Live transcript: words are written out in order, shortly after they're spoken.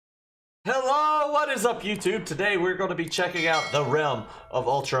Hello, what is up YouTube? Today we're going to be checking out the Realm of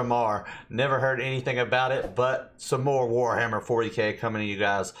Ultramar. Never heard anything about it, but some more Warhammer 40k coming to you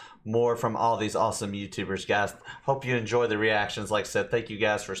guys. More from all these awesome YouTubers, guys. Hope you enjoy the reactions. Like I said, thank you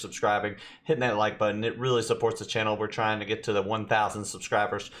guys for subscribing, hitting that like button. It really supports the channel. We're trying to get to the 1,000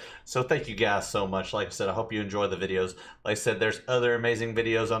 subscribers. So thank you guys so much. Like I said, I hope you enjoy the videos. Like I said, there's other amazing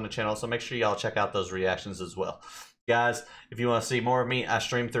videos on the channel, so make sure y'all check out those reactions as well. Guys, if you want to see more of me, I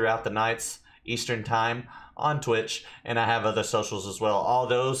stream throughout the nights, Eastern time, on Twitch, and I have other socials as well. All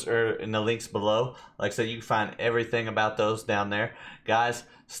those are in the links below. Like I said, you can find everything about those down there. Guys,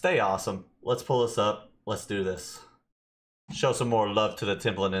 stay awesome. Let's pull this up. Let's do this. Show some more love to the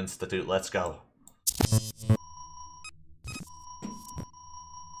Templin Institute. Let's go.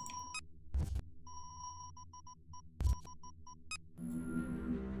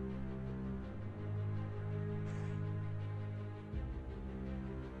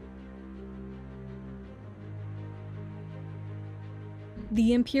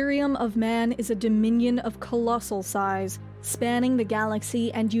 The Imperium of Man is a dominion of colossal size, spanning the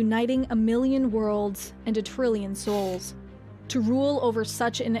galaxy and uniting 1,000,000 worlds and 1,000,000,000,000 souls. To rule over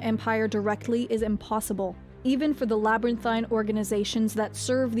such an empire directly is impossible, even for the labyrinthine organizations that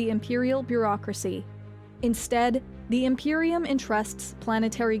serve the imperial bureaucracy. Instead, the Imperium entrusts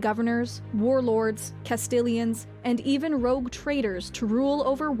planetary governors, warlords, Castellians, and even rogue traitors to rule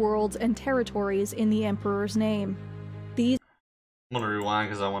over worlds and territories in the Emperor's name. I'm gonna rewind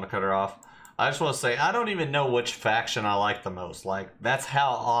because I want to cut her off. I just want to say, I don't even know which faction I like the most. Like, that's how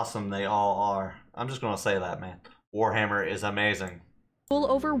awesome they all are. I'm just gonna say that, man. Warhammer is amazing. Rule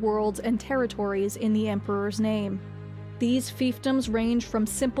over worlds and territories in the Emperor's name. These fiefdoms range from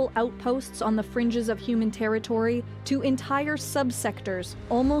simple outposts on the fringes of human territory to entire subsectors,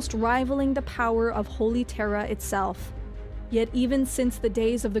 almost rivaling the power of Holy Terra itself. Yet even since the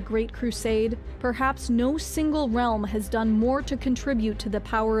days of the Great Crusade, perhaps no single realm has done more to contribute to the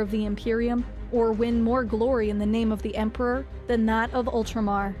power of the Imperium or win more glory in the name of the Emperor than that of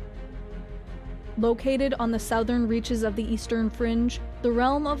Ultramar. Located on the southern reaches of the Eastern Fringe, the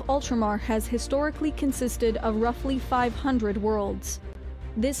Realm of Ultramar has historically consisted of roughly 500 worlds.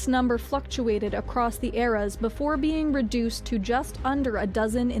 This number fluctuated across the eras before being reduced to just under a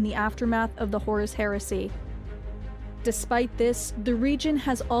dozen in the aftermath of the Horus Heresy. Despite this, the region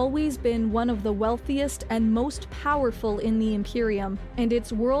has always been one of the wealthiest and most powerful in the Imperium, and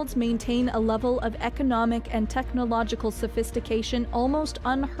its worlds maintain a level of economic and technological sophistication almost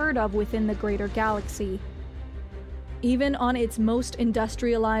unheard of within the greater galaxy. Even on its most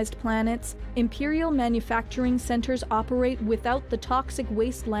industrialized planets, Imperial manufacturing centers operate without the toxic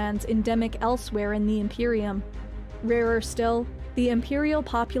wastelands endemic elsewhere in the Imperium. Rarer still, the Imperial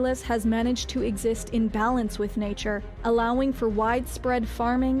populace has managed to exist in balance with nature, allowing for widespread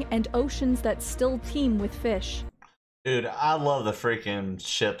farming and oceans that still teem with fish. Dude, I love the freaking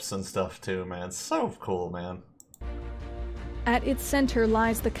ships and stuff too, man. It's so cool, man. At its center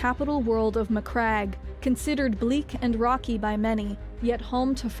lies the capital world of Macragge, considered bleak and rocky by many, yet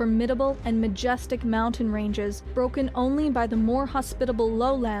home to formidable and majestic mountain ranges, broken only by the more hospitable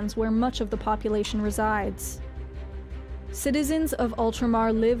lowlands where much of the population resides. Citizens of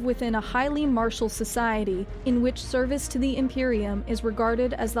Ultramar live within a highly martial society, in which service to the Imperium is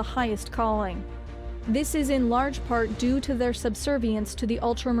regarded as the highest calling. This is in large part due to their subservience to the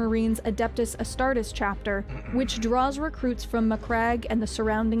Ultramarines Adeptus Astartes chapter, which draws recruits from Macragge and the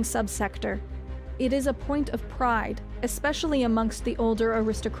surrounding subsector. It is a point of pride, especially amongst the older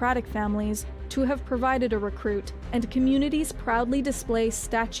aristocratic families, to have provided a recruit, and communities proudly display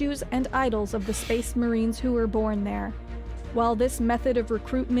statues and idols of the Space Marines who were born there. While this method of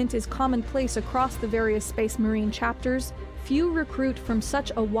recruitment is commonplace across the various Space Marine chapters, few recruit from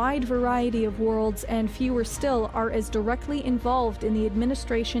such a wide variety of worlds, and fewer still are as directly involved in the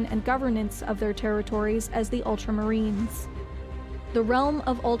administration and governance of their territories as the Ultramarines. The Realm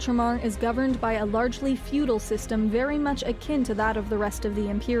of Ultramar is governed by a largely feudal system very much akin to that of the rest of the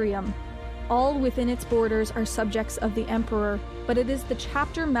Imperium. All within its borders are subjects of the Emperor, but it is the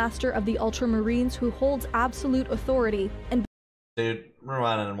chapter master of the Ultramarines who holds absolute authority and— Dude,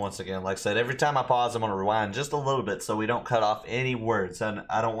 rewinding once again. Like I said, every time I pause, I'm going to rewind just a little bit so we don't cut off any words. And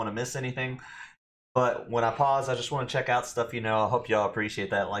I don't want to miss anything. But when I pause, I just want to check out stuff, you know. I hope y'all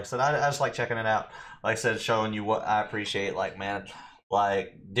appreciate that. Like I said, I just like checking it out. Like I said, showing you what I appreciate. Like, man,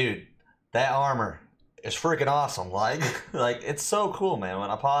 like, dude, that armor is freaking awesome. Like, it's so cool, man.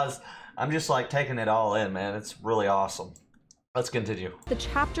 When I pause, I'm just like taking it all in, man. It's really awesome. Let's continue. The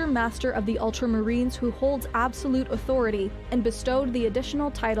chapter master of the Ultramarines who holds absolute authority and bestowed the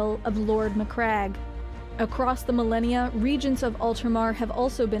additional title of Lord Macragge. Across the millennia, regents of Ultramar have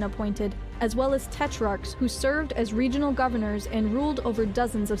also been appointed, as well as tetrarchs who served as regional governors and ruled over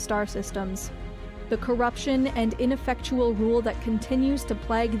dozens of star systems. The corruption and ineffectual rule that continues to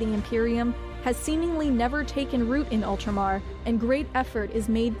plague the Imperium has seemingly never taken root in Ultramar, and great effort is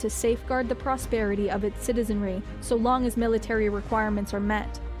made to safeguard the prosperity of its citizenry, so long as military requirements are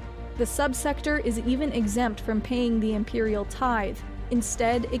met. The subsector is even exempt from paying the Imperial tithe.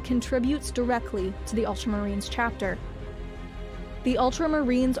 Instead, it contributes directly to the Ultramarines chapter. The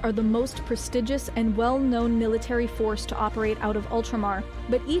Ultramarines are the most prestigious and well-known military force to operate out of Ultramar,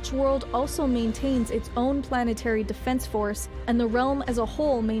 but each world also maintains its own planetary defense force, and the realm as a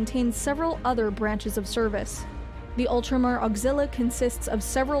whole maintains several other branches of service. The Ultramar Auxilia consists of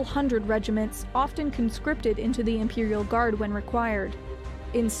several hundred regiments, often conscripted into the Imperial Guard when required.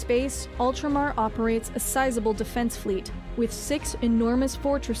 In space, Ultramar operates a sizable defense fleet, with 6 enormous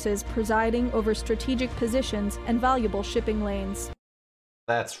fortresses presiding over strategic positions and valuable shipping lanes.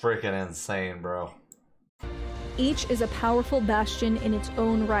 That's freaking insane, bro. Each is a powerful bastion in its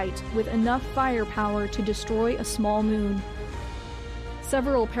own right, with enough firepower to destroy a small moon.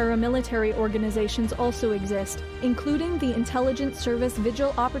 Several paramilitary organizations also exist, including the intelligence service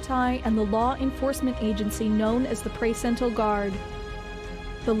Vigil Operati and the law enforcement agency known as the Praesental Guard.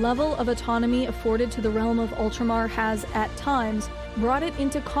 The level of autonomy afforded to the realm of Ultramar has, at times, brought it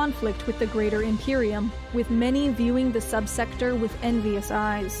into conflict with the greater Imperium, with many viewing the subsector with envious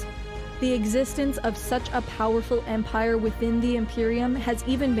eyes. The existence of such a powerful empire within the Imperium has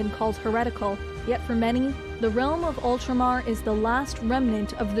even been called heretical, yet for many, the realm of Ultramar is the last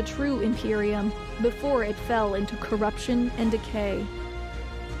remnant of the true Imperium, before it fell into corruption and decay.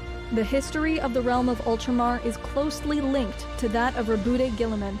 The history of the realm of Ultramar is closely linked to that of Rebude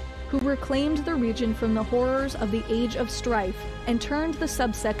Guilliman, who reclaimed the region from the horrors of the Age of Strife and turned the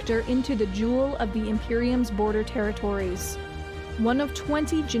subsector into the jewel of the Imperium's border territories. One of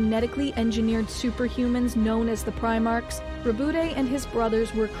 20 genetically engineered superhumans known as the Primarchs, Rebude and his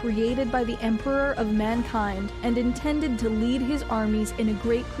brothers were created by the Emperor of Mankind and intended to lead his armies in a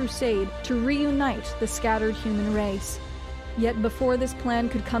great crusade to reunite the scattered human race. Yet before this plan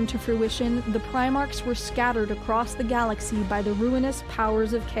could come to fruition, the Primarchs were scattered across the galaxy by the ruinous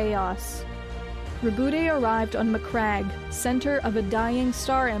powers of chaos. Rebude arrived on Macragge, center of a dying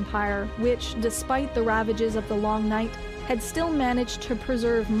star empire which, despite the ravages of the Long Night, had still managed to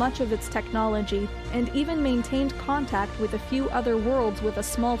preserve much of its technology and even maintained contact with a few other worlds with a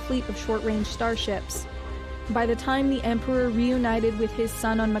small fleet of short-range starships. By the time the Emperor reunited with his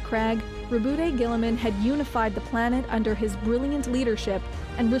son on Macragge, Rebude Guilliman had unified the planet under his brilliant leadership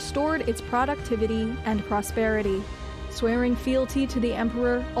and restored its productivity and prosperity. Swearing fealty to the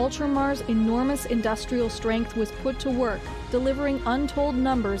Emperor, Ultramar's enormous industrial strength was put to work, delivering untold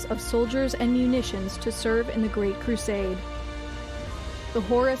numbers of soldiers and munitions to serve in the Great Crusade. The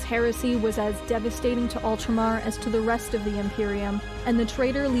Horus Heresy was as devastating to Ultramar as to the rest of the Imperium, and the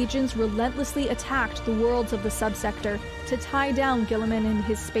traitor legions relentlessly attacked the worlds of the subsector to tie down Guilliman and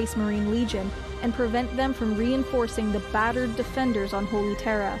his Space Marine Legion and prevent them from reinforcing the battered defenders on Holy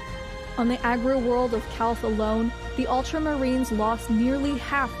Terra. On the aggro world of Calth alone, the Ultramarines lost nearly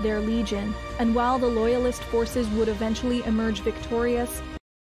half their legion, and while the Loyalist forces would eventually emerge victorious,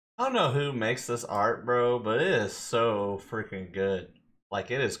 I don't know who makes this art, bro, but it is so freaking good. Like,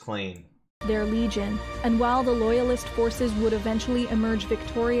 it is clean. Their legion, and while the Loyalist forces would eventually emerge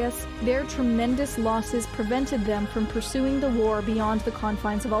victorious, their tremendous losses prevented them from pursuing the war beyond the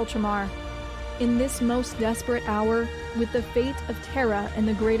confines of Ultramar. In this most desperate hour, with the fate of Terra and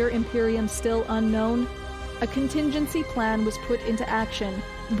the greater Imperium still unknown, a contingency plan was put into action,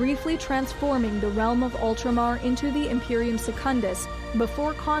 briefly transforming the realm of Ultramar into the Imperium Secundus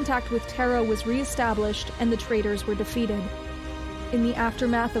before contact with Terra was re-established and the traitors were defeated. In the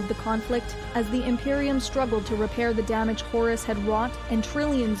aftermath of the conflict, as the Imperium struggled to repair the damage Horus had wrought and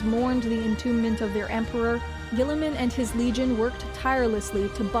trillions mourned the entombment of their emperor, Guilliman and his legion worked tirelessly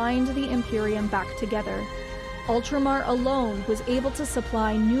to bind the Imperium back together. Ultramar alone was able to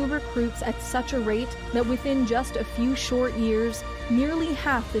supply new recruits at such a rate that within just a few short years, nearly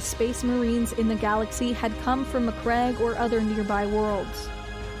half the Space Marines in the galaxy had come from Macragge or other nearby worlds.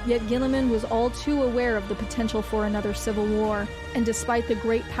 Yet Guilliman was all too aware of the potential for another civil war, and despite the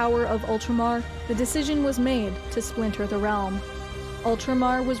great power of Ultramar, the decision was made to splinter the realm.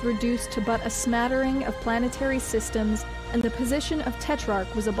 Ultramar was reduced to but a smattering of planetary systems, and the position of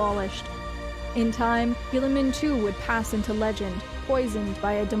Tetrarch was abolished. In time, Guilliman too would pass into legend, poisoned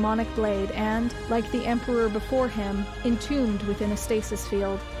by a demonic blade and, like the Emperor before him, entombed within a stasis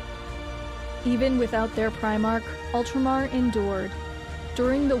field. Even without their Primarch, Ultramar endured.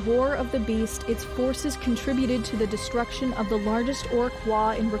 During the War of the Beast, its forces contributed to the destruction of the largest orc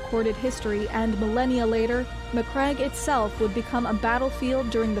war in recorded history, and millennia later, Macragge itself would become a battlefield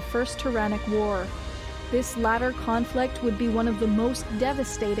during the First Tyrannic War. This latter conflict would be one of the most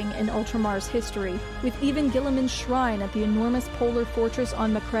devastating in Ultramar's history, with even Guilliman's shrine at the enormous polar fortress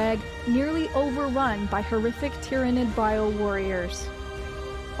on Macragge nearly overrun by horrific Tyrannid bio-warriors.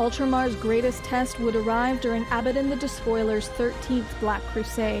 Ultramar's greatest test would arrive during Abaddon the Despoiler's 13th Black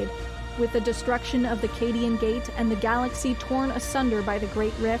Crusade. With the destruction of the Cadian Gate and the galaxy torn asunder by the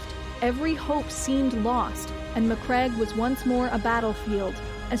Great Rift, every hope seemed lost, and Macragge was once more a battlefield,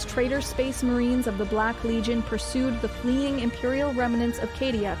 as traitor space marines of the Black Legion pursued the fleeing Imperial remnants of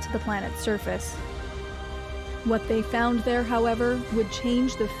Cadia to the planet's surface. What they found there, however, would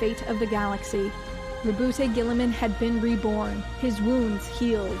change the fate of the galaxy. Roboute Guilliman had been reborn, his wounds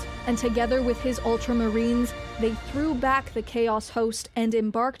healed, and together with his Ultramarines, they threw back the Chaos host and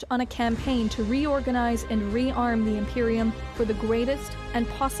embarked on a campaign to reorganize and rearm the Imperium for the greatest and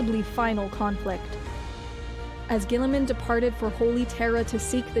possibly final conflict. As Guilliman departed for Holy Terra to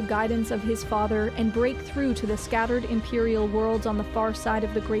seek the guidance of his father and break through to the scattered Imperial worlds on the far side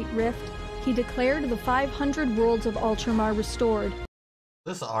of the Great Rift, he declared the 500 worlds of Ultramar restored.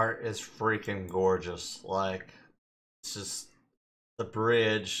 This art is freaking gorgeous. Like, it's just the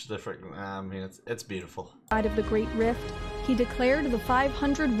bridge, the freaking, I mean, it's beautiful. Side of the Great Rift, he declared the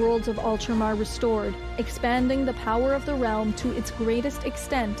 500 worlds of Ultramar restored, expanding the power of the realm to its greatest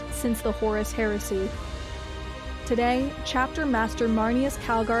extent since the Horus Heresy. Today, Chapter Master Marnius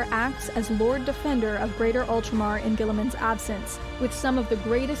Calgar acts as Lord Defender of Greater Ultramar in Guilliman's absence, with some of the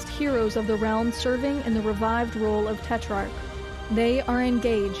greatest heroes of the realm serving in the revived role of Tetrarch. They are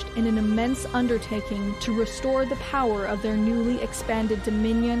engaged in an immense undertaking to restore the power of their newly expanded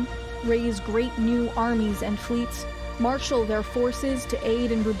dominion, raise great new armies and fleets, marshal their forces to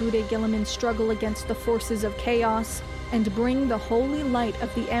aid in Roboute Guilliman's struggle against the forces of chaos, and bring the holy light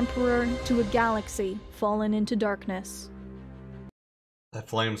of the Emperor to a galaxy fallen into darkness. That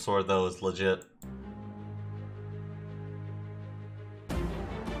flame sword, though, is legit.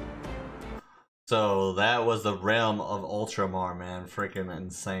 So that was the Realm of Ultramar, man. Freaking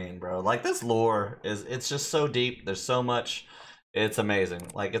insane, bro. Like, this lore it's just so deep. There's so much. It's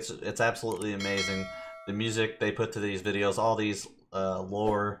amazing. Like, it's absolutely amazing. The music they put to these videos, all these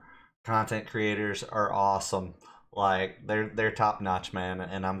lore content creators are awesome. Like, they're top notch, man,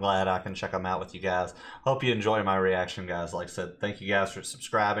 and I'm glad I can check them out with you guys. Hope you enjoy my reaction, guys. Like I said, thank you guys for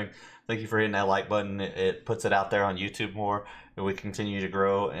subscribing. Thank you for hitting that like button. It puts it out there on YouTube more, and we continue to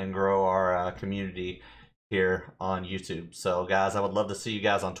grow our community here on YouTube. So, guys, I would love to see you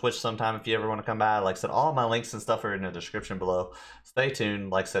guys on Twitch sometime if you ever want to come by. Like I said, all my links and stuff are in the description below. Stay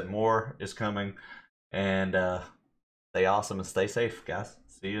tuned. Like I said, more is coming, and stay awesome and stay safe, guys.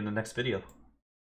 See you in the next video.